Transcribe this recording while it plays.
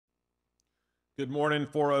Good morning,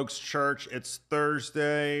 Four Oaks Church. It's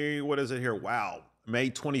Thursday. What is it here? Wow. May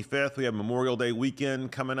 25th. We have Memorial Day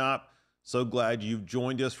weekend coming up. So glad you've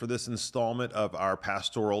joined us for this installment of our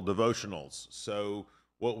pastoral devotionals. So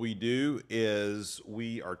what we do is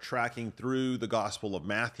we are tracking through the Gospel of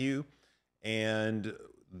Matthew, and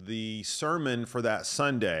the sermon for that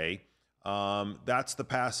Sunday, that's the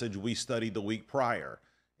passage we studied the week prior.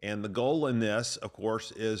 And the goal in this, of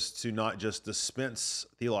course, is to not just dispense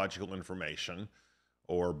theological information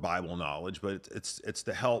or Bible knowledge, but it's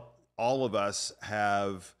to help all of us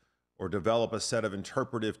have or develop a set of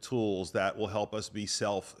interpretive tools that will help us be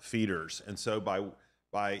self-feeders. And so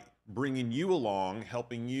by bringing you along,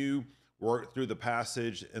 helping you work through the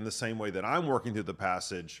passage in the same way that I'm working through the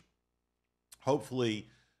passage, hopefully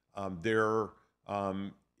there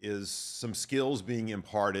is some skills being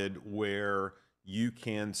imparted where you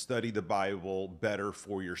can study the Bible better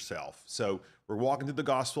for yourself. So we're walking through the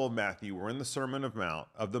Gospel of Matthew. We're in the Sermon of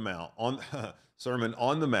the Mount, Sermon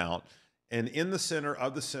on the Mount, and in the center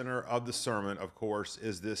of the sermon, of course,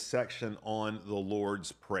 is this section on the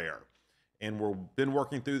Lord's Prayer. And we've been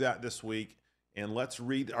working through that this week. And let's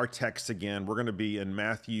read our text again. We're going to be in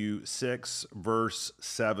Matthew 6, verse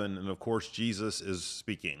 7. And of course, Jesus is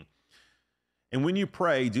speaking. And when you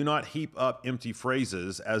pray, do not heap up empty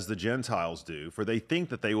phrases as the Gentiles do, for they think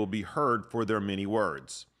that they will be heard for their many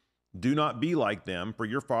words. Do not be like them, for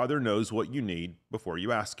your Father knows what you need before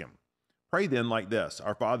you ask him. Pray then like this: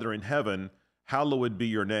 Our Father in heaven, hallowed be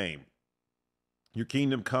your name. Your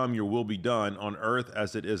kingdom come, your will be done on earth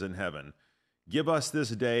as it is in heaven. Give us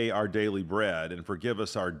this day our daily bread, and forgive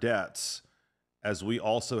us our debts as we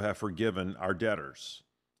also have forgiven our debtors.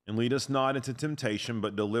 And lead us not into temptation,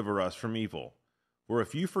 but deliver us from evil. For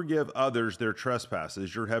if you forgive others their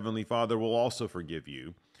trespasses, your heavenly Father will also forgive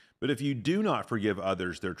you. But if you do not forgive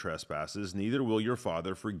others their trespasses, neither will your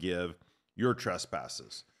Father forgive your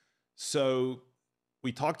trespasses. So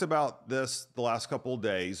we talked about this the last couple of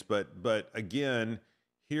days, but again,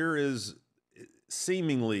 here is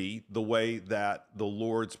seemingly the way that the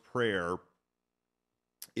Lord's Prayer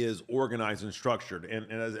is organized and structured. And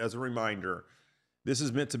as a reminder, this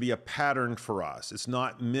is meant to be a pattern for us. It's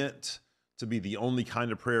not meant to be the only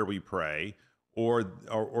kind of prayer we pray, or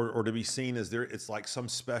to be seen as it's like some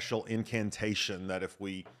special incantation that if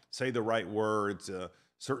we say the right words, a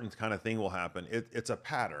certain kind of thing will happen. It's a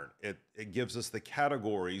pattern. It gives us the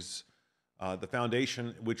categories, the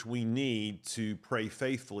foundation which we need to pray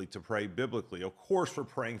faithfully, to pray biblically. Of course, we're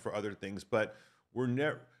praying for other things, but we're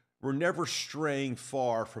never straying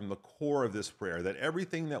far from the core of this prayer, that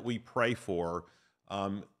everything that we pray for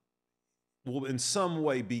will in some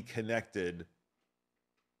way be connected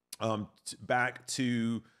back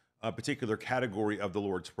to a particular category of the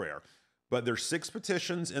Lord's Prayer. But there's 6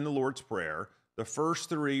 petitions in the Lord's Prayer. The first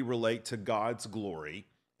 3 relate to God's glory,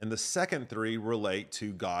 and the second 3 relate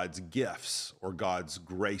to God's gifts or God's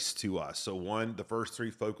grace to us. So the first 3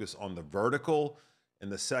 focus on the vertical,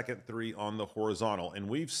 and the second 3 on the horizontal. And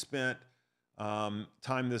we've spent time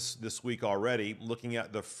this week already looking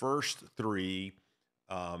at the first 3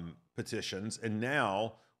 petitions, and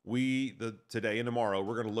now today and tomorrow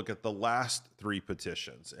we're going to look at the last 3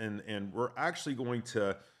 petitions, and we're actually going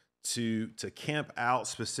to camp out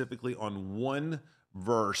specifically on one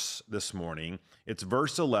verse this morning. It's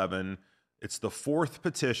verse 11. It's the 4th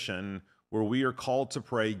petition, where we are called to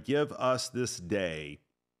pray, "Give us this day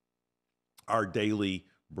our daily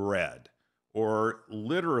bread," or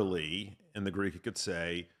literally in the Greek it could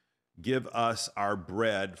say, "Give us our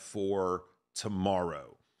bread for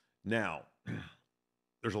tomorrow." Now,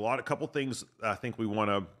 there's a couple things I think we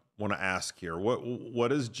want to ask here. What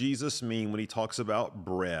does Jesus mean when he talks about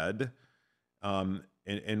bread?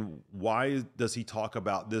 And why does he talk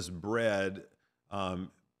about this bread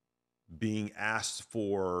being asked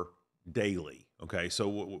for daily? Okay,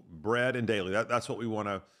 so bread and daily, that's what we want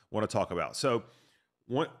to talk about. So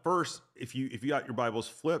first, if you got your Bibles,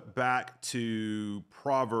 flip back to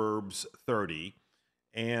Proverbs 30,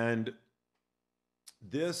 and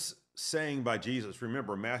this saying by Jesus,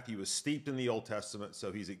 remember, Matthew is steeped in the Old Testament,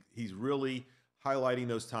 so he's really highlighting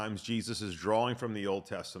those times Jesus is drawing from the Old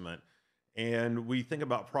Testament. And we think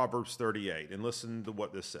about Proverbs 38, and listen to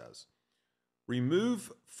what this says.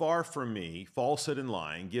 "Remove far from me falsehood and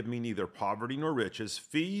lying, give me neither poverty nor riches,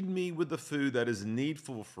 feed me with the food that is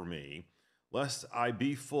needful for me, lest I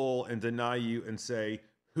be full and deny you and say,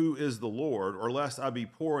 'Who is the Lord?' or lest I be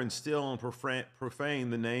poor and steal and profane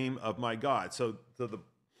the name of my God." So the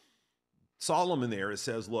Solomon there, it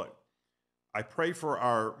says, look, I pray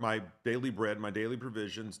for my daily bread, my daily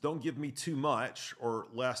provisions. Don't give me too much, or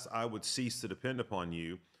lest I would cease to depend upon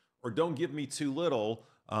you. Or don't give me too little,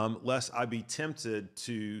 lest I be tempted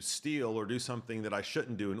to steal or do something that I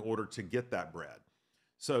shouldn't do in order to get that bread.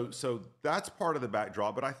 So that's part of the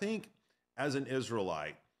backdrop. But I think as an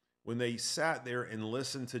Israelite, when they sat there and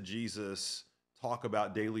listened to Jesus talk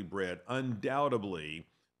about daily bread, undoubtedly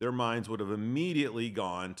their minds would have immediately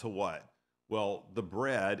gone to what? Well, the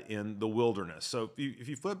bread in the wilderness. So if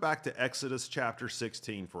you flip back to Exodus chapter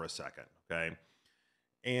 16 for a second, okay?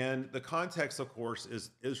 And the context, of course,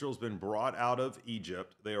 is Israel's been brought out of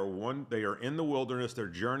Egypt. They are in the wilderness. They're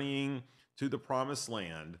journeying to the promised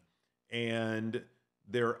land, and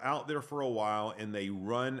they're out there for a while, and they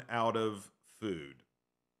run out of food.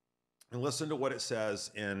 And listen to what it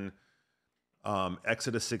says in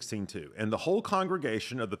Exodus 16:2. And the whole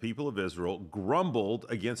congregation of the people of Israel grumbled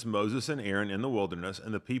against Moses and Aaron in the wilderness,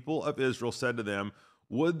 and the people of Israel said to them,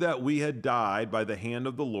 "Would that we had died by the hand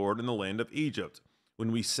of the Lord in the land of Egypt,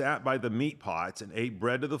 when we sat by the meat pots and ate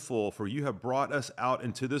bread to the full, for you have brought us out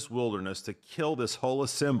into this wilderness to kill this whole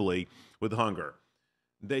assembly with hunger."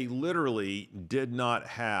 They literally did not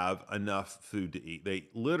have enough food to eat. They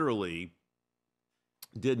literally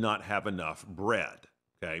did not have enough bread,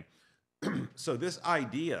 okay? So this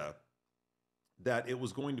idea that it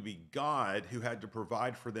was going to be God who had to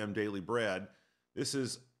provide for them daily bread, this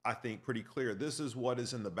is, I think, pretty clear. This is what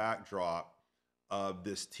is in the backdrop of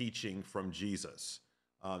this teaching from Jesus.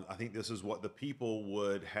 I think this is what the people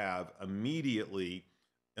would have immediately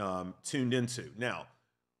tuned into. Now,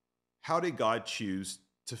 how did God choose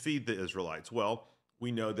to feed the Israelites? Well,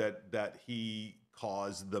 we know that he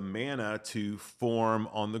caused the manna to form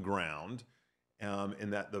on the ground,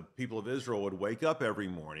 and that the people of Israel would wake up every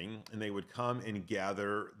morning and they would come and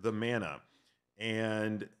gather the manna,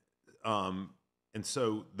 and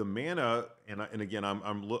so the manna, and again,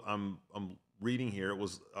 I'm reading here. It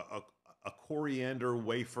was a coriander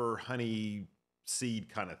wafer honey seed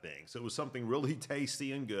kind of thing. So it was something really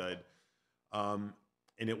tasty and good, and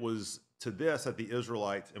it was to this that the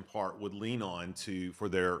Israelites in part would lean on for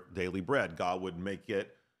their daily bread. God would make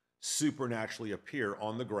it supernaturally appear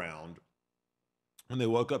on the ground when they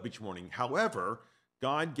woke up each morning. However,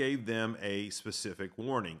 God gave them a specific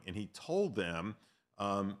warning, and he told them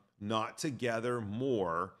not to gather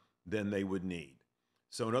more than they would need.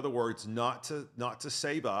 So in other words, not to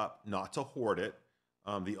save up, not to hoard it.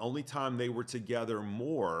 The only time they were to gather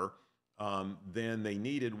more than they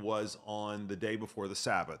needed was on the day before the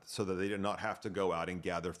Sabbath, so that they did not have to go out and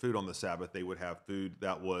gather food on the Sabbath. They would have food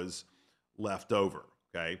that was left over,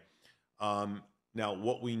 okay? Now,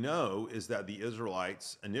 what we know is that the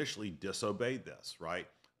Israelites initially disobeyed this, right?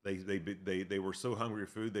 They were so hungry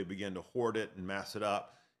for food, they began to hoard it and mass it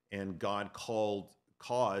up, and God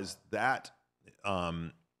caused that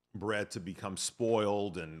bread to become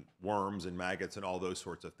spoiled, and worms and maggots and all those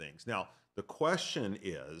sorts of things. Now, the question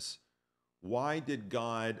is, why did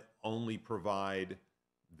God only provide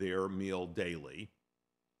their meal daily?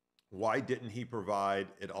 Why didn't he provide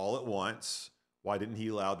it all at once? Why didn't he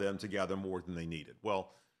allow them to gather more than they needed?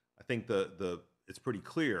 Well, I think it's pretty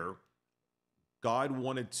clear. God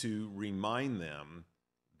wanted to remind them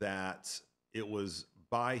that it was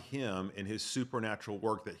by him and his supernatural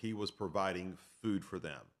work that he was providing food for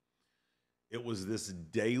them. It was this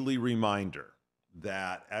daily reminder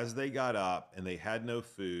that as they got up and they had no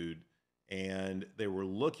food and they were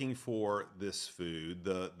looking for this food,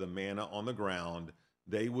 the manna on the ground,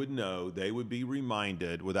 they would know, they would be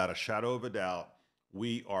reminded without a shadow of a doubt,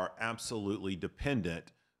 we are absolutely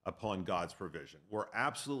dependent upon God's provision. We're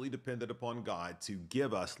absolutely dependent upon God to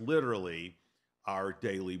give us literally our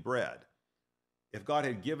daily bread. If God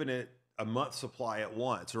had given it a month's supply at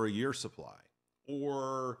once, or a year's supply,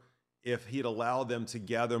 or if he'd allowed them to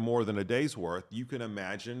gather more than a day's worth, you can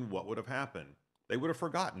imagine what would have happened. They would have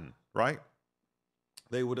forgotten, right?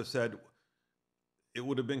 They would have said, it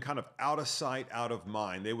would have been kind of out of sight, out of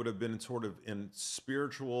mind. They would have been sort of in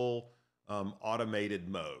spiritual automated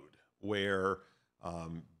mode, where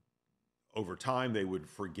over time they would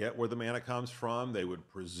forget where the manna comes from. They would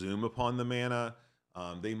presume upon the manna.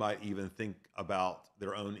 They might even think about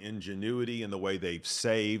their own ingenuity and the way they've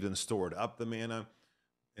saved and stored up the manna.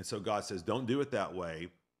 And so God says, don't do it that way,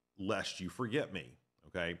 lest you forget me,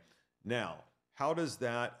 okay? Now, how does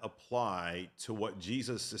that apply to what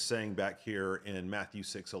Jesus is saying back here in Matthew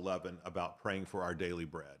 6:11 about praying for our daily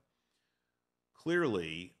bread?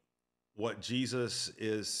 Clearly, what Jesus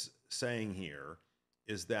is saying here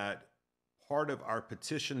is that part of our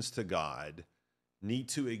petitions to God need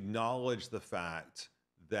to acknowledge the fact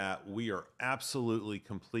that we are absolutely,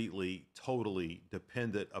 completely, totally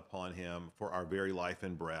dependent upon him for our very life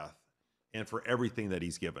and breath and for everything that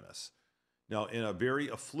he's given us. Now, in a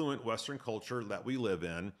very affluent Western culture that we live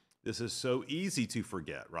in, This is so easy to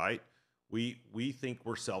forget, right? We think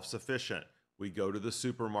we're self-sufficient. We go to the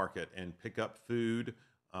supermarket and pick up food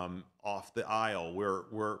off the aisle.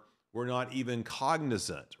 We're not even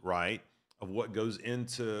cognizant, right, of what goes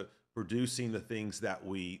into producing the things that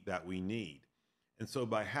we need. And so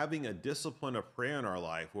by having a discipline of prayer in our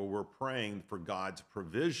life where we're praying for God's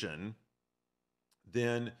provision,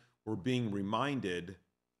 then we're being reminded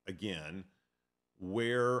again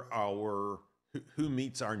who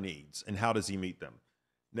meets our needs and how does he meet them.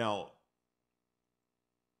 Now,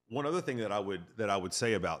 one other thing that I would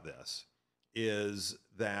say about this is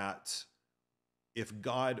that if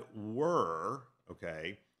God were,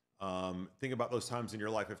 okay, think about those times in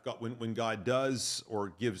your life. If God, when God does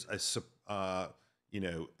or gives a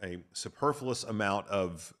superfluous amount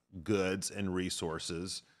of goods and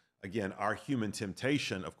resources, again, our human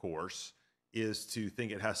temptation, of course, is to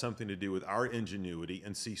think it has something to do with our ingenuity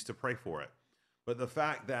and cease to pray for it. But the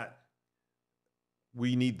fact that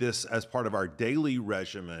we need this as part of our daily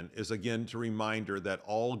regimen is, again, a reminder that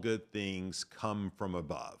all good things come from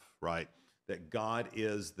above, right? That God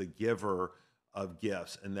is the giver of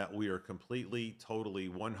gifts and that we are completely, totally,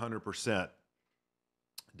 100%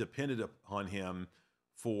 dependent upon him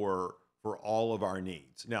for all of our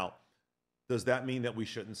needs. Now, does that mean that we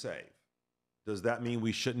shouldn't save? Does that mean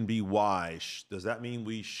we shouldn't be wise? Does that mean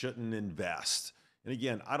we shouldn't invest? And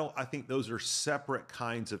again, I think those are separate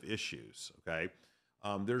kinds of issues, okay?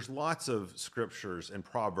 There's lots of scriptures and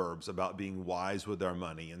proverbs about being wise with our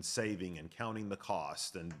money and saving and counting the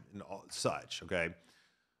cost and all such, okay?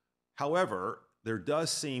 However, there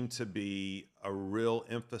does seem to be a real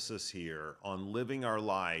emphasis here on living our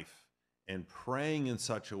life and praying in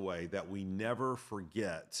such a way that we never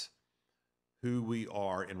forget who we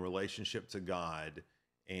are in relationship to God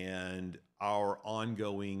and our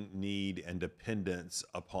ongoing need and dependence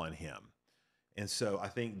upon him. And so I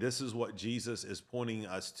think this is what Jesus is pointing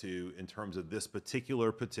us to in terms of this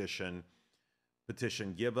particular petition,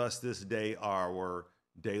 give us this day our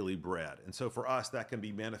daily bread. And so for us, that can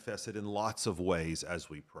be manifested in lots of ways as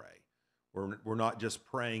we pray. We're not just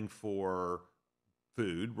praying for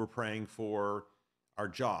food, we're praying for our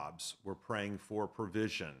jobs, we're praying for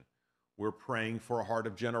provision, we're praying for a heart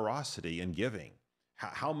of generosity and giving.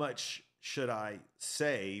 How much should I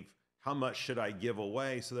save? How much should I give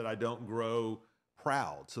away so that I don't grow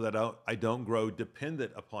proud, so that I don't grow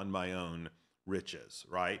dependent upon my own riches,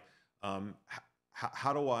 right?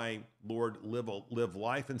 How do I, Lord, live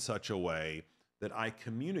life in such a way that I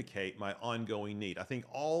communicate my ongoing need? I think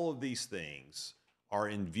all of these things are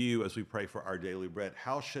in view as we pray for our daily bread.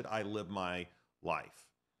 How should I live my life?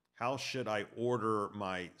 How should I order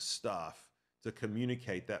my stuff to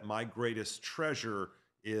communicate that my greatest treasure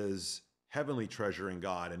is heavenly treasure in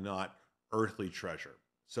God and not earthly treasure?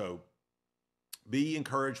 So be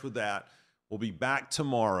encouraged with that. We'll be back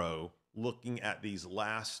tomorrow looking at these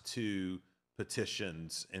last two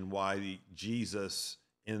petitions and why Jesus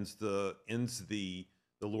ends the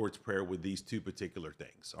Lord's Prayer with these two particular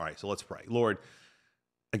things. All right, so let's pray. Lord,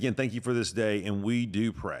 again, thank you for this day, and we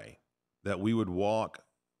do pray that we would walk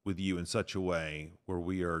with you in such a way where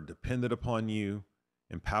we are dependent upon you,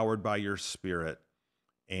 empowered by your Spirit,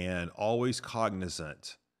 and always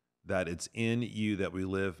cognizant that it's in you that we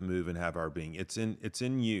live, move, and have our being. It's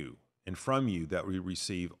in you and from you that we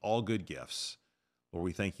receive all good gifts. Lord,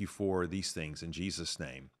 we thank you for these things in Jesus'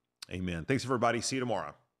 name. Amen. Thanks, everybody. See you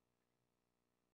tomorrow.